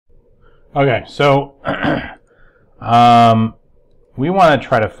Okay, so we want to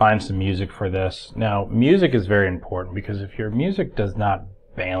try to find some music for this. Now, music is very important because if your music does not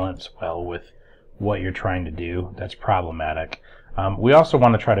balance well with what you're trying to do, that's problematic. We also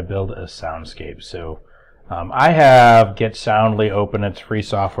want to try to build a soundscape. So I have Get Soundly open. It's free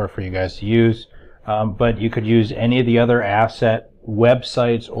software for you guys to use, but you could use any of the other asset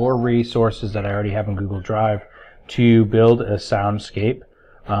websites or resources that I already have in Google Drive to build a soundscape.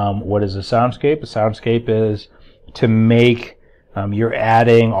 What is a soundscape? A soundscape is to make, you're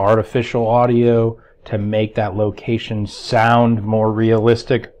adding artificial audio to make that location sound more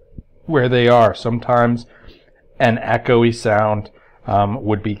realistic where they are. Sometimes an echoey sound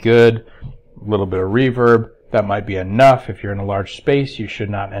would be good. A little bit of reverb, that might be enough. If you're in a large space, you should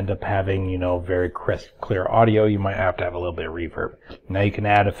not end up having, very crisp, clear audio. You might have to have a little bit of reverb. Now you can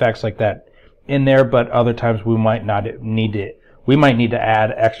add effects like that in there, but other times we might not need it. We might need to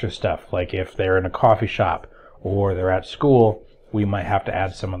add extra stuff, like if they're in a coffee shop or they're at school, we might have to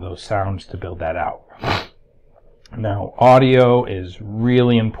add some of those sounds to build that out. Now, audio is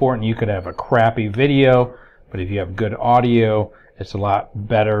really important. You could have a crappy video, but if you have good audio, it's a lot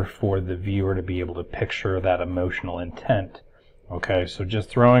better for the viewer to be able to picture that emotional intent. Okay, so just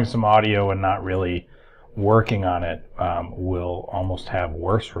throwing some audio and not really working on it will almost have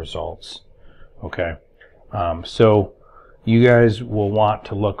worse results. Okay, so you guys will want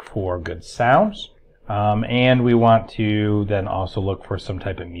to look for good sounds, and we want to then also look for some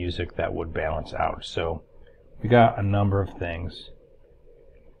type of music that would balance out. So we got a number of things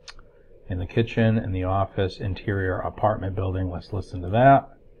in the kitchen, in the office, interior apartment building. Let's listen to that,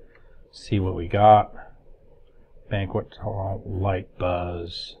 see what we got. Banquet hall, light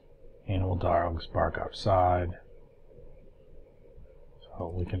buzz, animal dogs bark outside.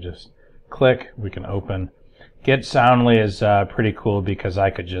 So we can just click, we can open. Get Soundly is pretty cool because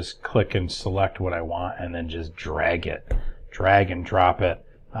I could just click and select what I want and then just drag and drop it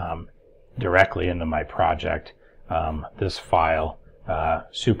directly into my project. This file,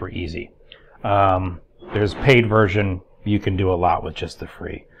 super easy. There's a paid version. You can do a lot with just the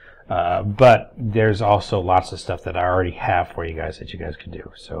free. But there's also lots of stuff that I already have for you guys that you guys can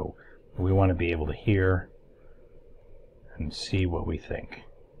do. So we want to be able to hear and see what we think.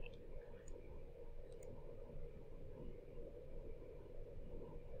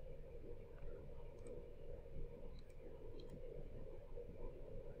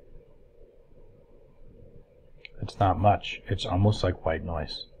 It's not much. It's almost like white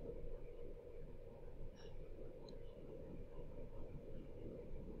noise.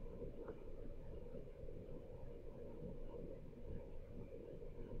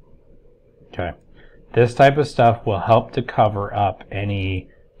 Okay. This type of stuff will help to cover up any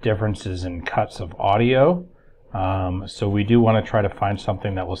differences in cuts of audio. So we do want to try to find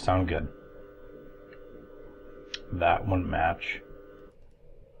something that will sound good. That wouldn't match.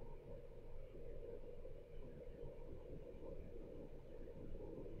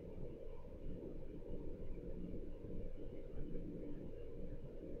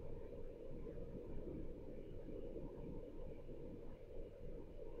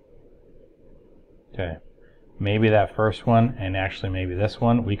 Okay, maybe that first one and actually maybe this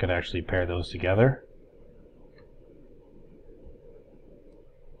one, we could actually pair those together.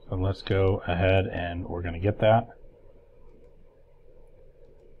 So let's go ahead and we're going to get that.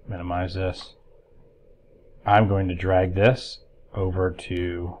 Minimize this. I'm going to drag this over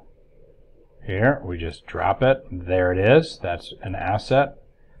to here. We just drop it. There it is. That's an asset.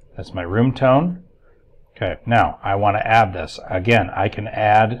 That's my room tone. Okay, now I want to add this. Again, I can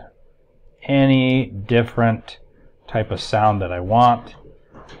add any different type of sound that I want,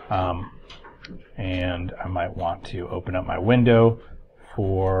 and I might want to open up my window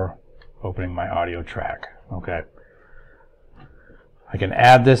for opening my audio track. Okay, I can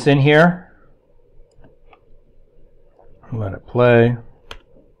add this in here, let it play.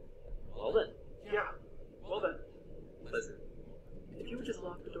 Hold it. Yeah, hold it. Listen, if you would just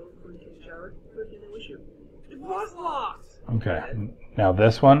lock the door before you take a shower, there would be no issue. It was locked! Okay, now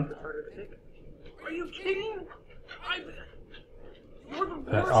this one. Are you kidding?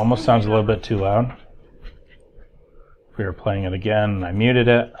 That almost sounds a little bit too loud. If we were playing it again and I muted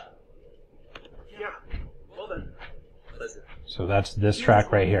it. Yeah, hold on. Listen. So that's this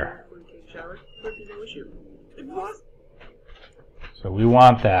track right here. So we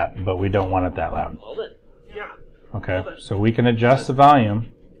want that, but we don't want it that loud. Hold it. Yeah. Okay, so we can adjust the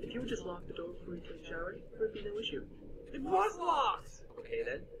volume. If you would just lock the door before you take a shower, there would be no issue. It was locked! Okay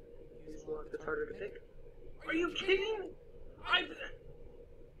then. It's locked, it's harder to pick. Are you kidding?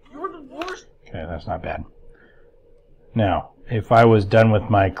 You're the worst! Okay, that's not bad. Now, if I was done with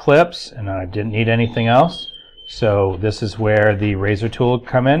my clips and I didn't need anything else. So this is where the razor tool would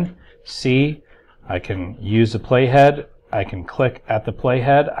come in. See, I can use the playhead. I can click at the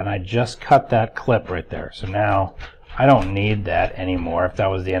playhead, and I just cut that clip right there. So now I don't need that anymore. If that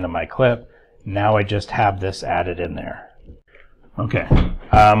was the end of my clip, now I just have this added in there. Okay,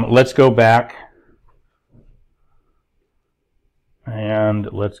 let's go back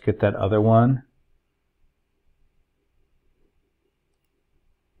and let's get that other one.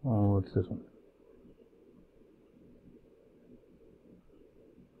 Oh, what's this one?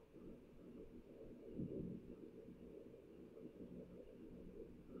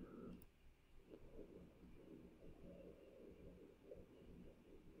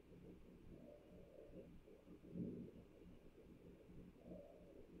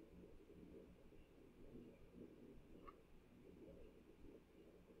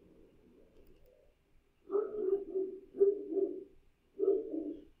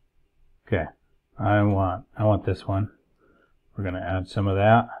 Okay, I want this one. We're going to add some of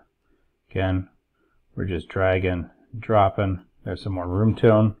that. Again, we're just dragging, dropping. There's some more room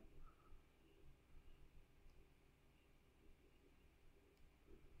tone.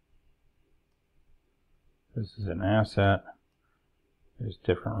 This is an asset. There's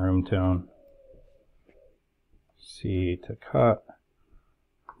different room tone. C to cut,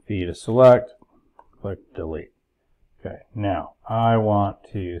 V to select, click delete. Okay, now I want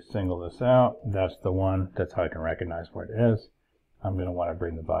to single this out. That's the one. That's how I can recognize what it is. I'm going to want to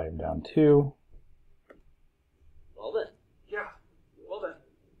bring the volume down too. Well then. Yeah. Well then.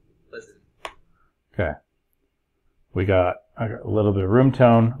 Listen. Okay. I got a little bit of room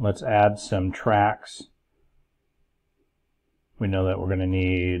tone. Let's add some tracks. We know that we're going to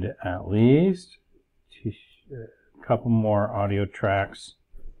need at least a couple more audio tracks.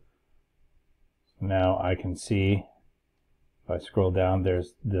 Now I can see, if I scroll down,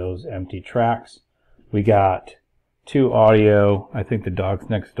 there's those empty tracks. We got 2 audio. I think the dog's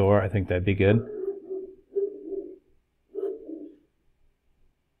next door. I think that'd be good.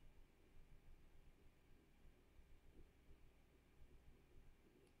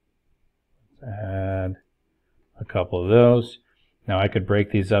 Let's add a couple of those. Now I could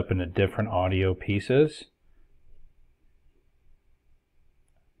break these up into different audio pieces.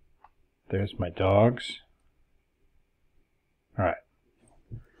 There's my dogs. All right.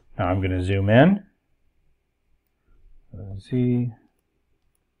 Now I'm going to zoom in. Let's see.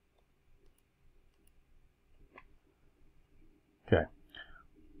 Okay.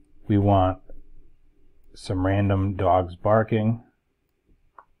 We want some random dogs barking.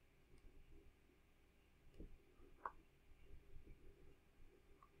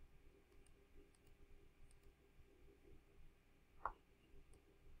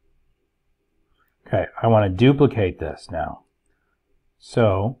 Okay, I want to duplicate this now.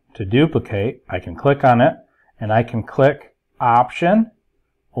 So to duplicate, I can click on it, and I can click Option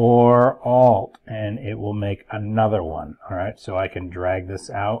or Alt, and it will make another one. All right, so I can drag this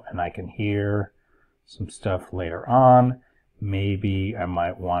out, and I can hear some stuff later on. Maybe I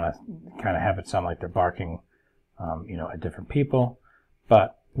might want to kind of have it sound like they're barking, at different people.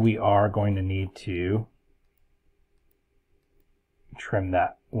 But we are going to need to trim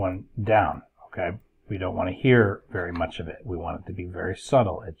that one down. Okay, we don't want to hear very much of it. We want it to be very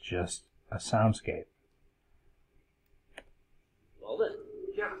subtle. It's just a soundscape. Well then.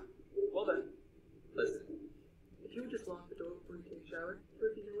 Yeah. Well then. Listen. If you would just lock the door before you take a shower,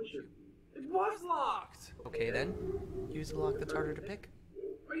 there'd be no issue. It was locked! Okay then. Use the lock that's harder to pick.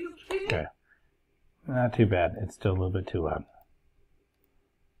 Are you kidding? Okay. Not too bad. It's still a little bit too loud.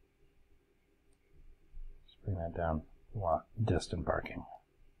 Let's bring that down. We want distant barking.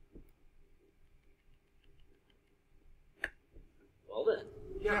 Well then.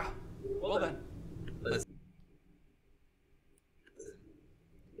 Yeah. Well then. Listen.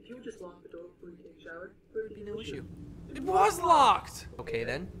 If you would just lock the door before you take a shower, there'd be no issue. It was locked! Okay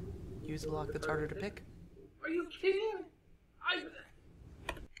then. Use the lock that's harder to pick. Are you kidding?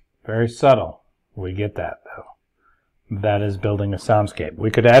 Very subtle. We get that though. That is building a soundscape.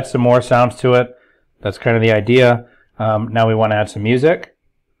 We could add some more sounds to it. That's kind of the idea. Now we want to add some music.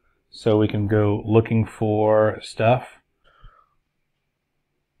 So we can go looking for stuff.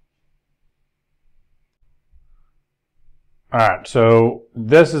 Alright, so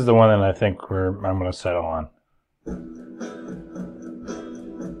this is the one that I think I'm going to settle on.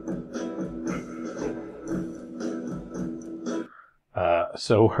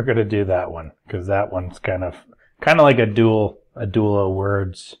 So we're going to do that one, because that one's kind of like a duel of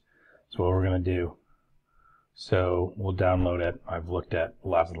words. That's what we're going to do. So we'll download it. I've looked at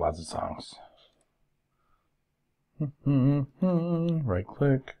lots and lots of songs. Right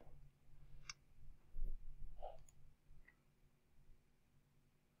click.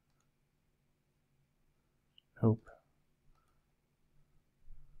 Nope.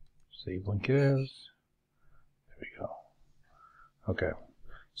 Save link as. There we go. Okay.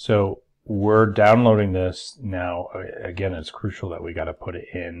 So we're downloading this now. Again, it's crucial that we got to put it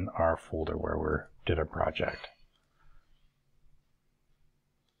in our folder where we did our project.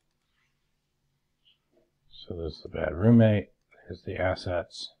 So this is the bad roommate. Here's the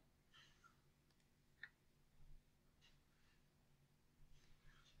assets.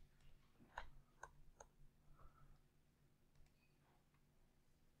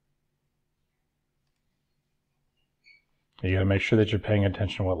 You got to make sure that you're paying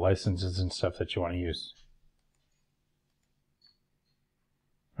attention to what licenses and stuff that you want to use.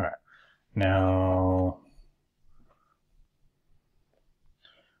 All right. Now,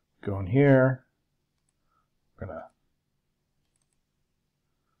 go in here. I'm going to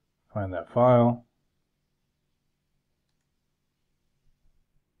find that file.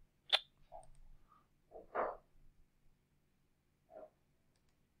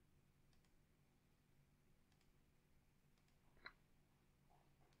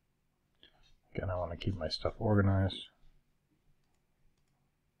 Again, I want to keep my stuff organized.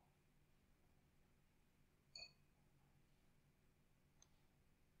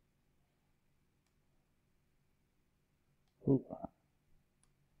 Ooh.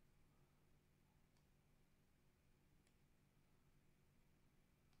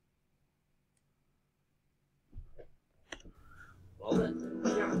 Well then.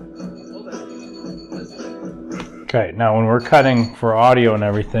 Yeah. Well then. Okay, now when we're cutting for audio and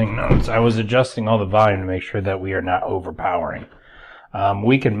everything, notice I was adjusting all the volume to make sure that we are not overpowering.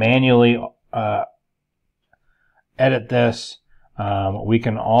 We can manually edit this. We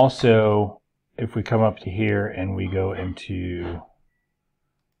can also, if we come up to here and we go into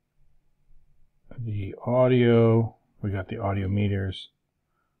the audio, we got the audio meters.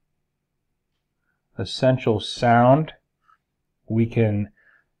 Essential sound, we can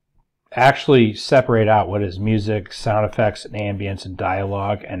actually separate out what is music, sound effects, and ambience and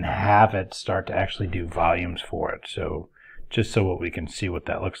dialogue and have it start to actually do volumes for it. So just so we can see what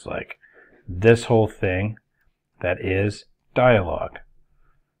that looks like. This whole thing, that is dialogue.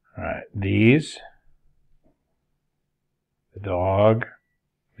 All right, these, the dog,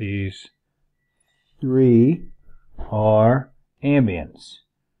 these three are ambience.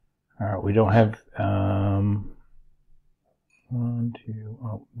 All right, we don't have one, two,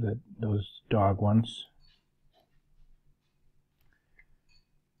 oh, those dog ones.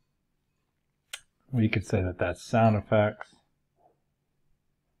 We could say that that's sound effects.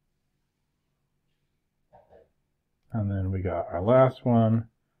 And then we got our last one,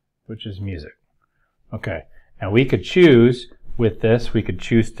 which is music. Okay, and we could choose with this, we could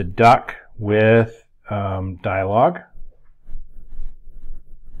choose to duck with dialogue.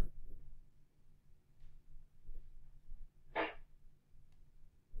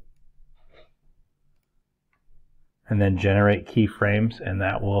 And then generate keyframes, and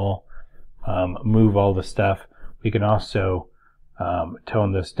that will move all the stuff. We can also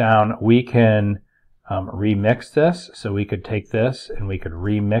tone this down. We can remix this, so we could take this and we could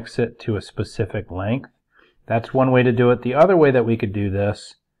remix it to a specific length. That's one way to do it. The other way that we could do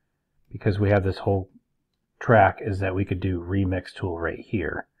this, because we have this whole track, is that we could do remix tool right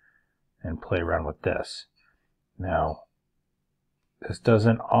here and play around with this. Now, this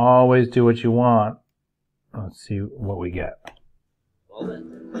doesn't always do what you want. Let's see what we get. Well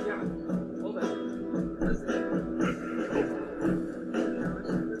then. Yeah. Well then.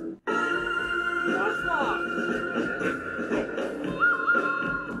 What's locked?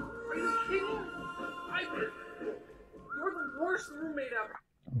 Are you kidding? You're the worst roommate ever.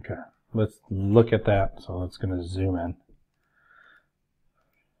 Okay, let's look at that. So it's going to zoom in.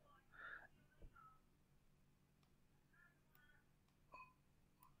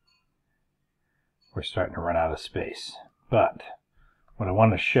 We're starting to run out of space. But what I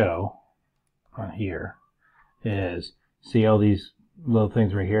want to show on here is, see all these little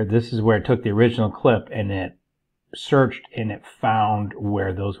things right here? This is where it took the original clip and it searched and it found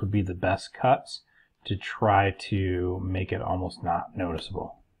where those would be the best cuts to try to make it almost not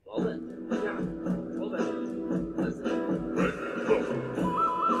noticeable. Well then. Yeah. Well then.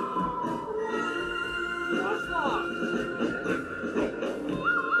 What's locked?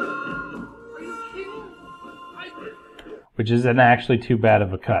 Which isn't actually too bad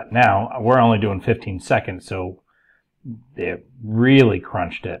of a cut. Now, we're only doing 15 seconds, so it really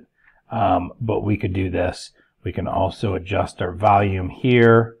crunched it. But we could do this. We can also adjust our volume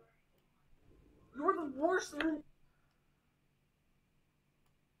here. You're the worst.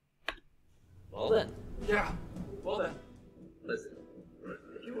 Well then. Yeah. Well then. Listen,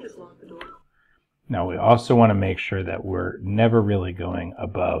 if you would just lock the door. Now we also want to make sure that we're never really going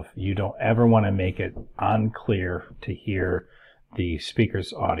above. You don't ever want to make it unclear to hear the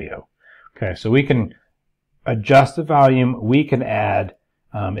speaker's audio. Okay, so we can adjust the volume. We can add,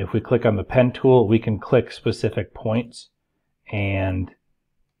 if we click on the pen tool, we can click specific points and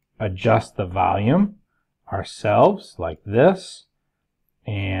adjust the volume ourselves like this.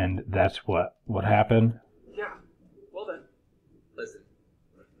 And that's what happened. Yeah. Well then. Listen,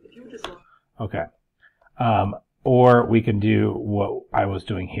 if you would just lock. Okay. Or we can do what I was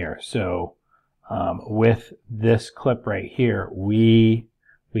doing here. So with this clip right here, we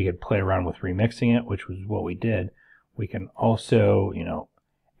could play around with remixing it, which was what we did. We can also,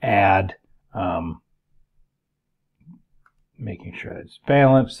 add, making sure that it's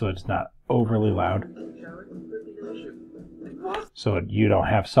balanced so it's not overly loud. So you don't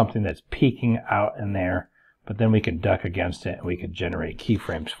have something that's peeking out in there, but then we can duck against it and we can generate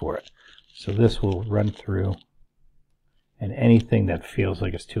keyframes for it. So this will run through, and anything that feels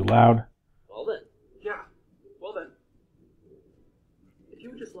like it's too loud. Well then. Yeah. Well then. If you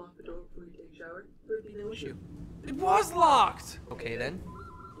would just lock the door before you take a shower, there would be no issue. It was locked! Okay then.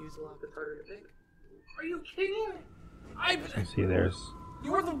 Use the lock that's harder to pick. Are you kidding? You see there's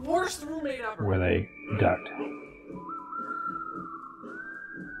You're the worst roommate ever. where they ducked.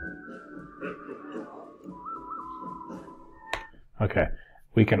 Okay.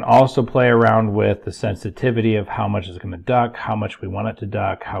 We can also play around with the sensitivity of how much it's going to duck, how much we want it to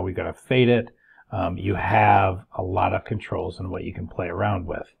duck, how we're going to fade it. You have a lot of controls in what you can play around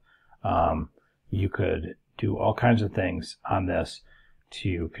with. You could do all kinds of things on this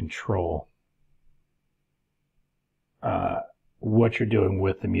to control what you're doing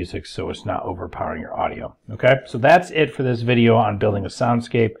with the music so it's not overpowering your audio. Okay, so that's it for this video on building a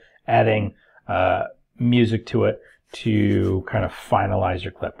soundscape, adding music to it to kind of finalize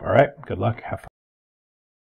your clip. All right, good luck, have fun.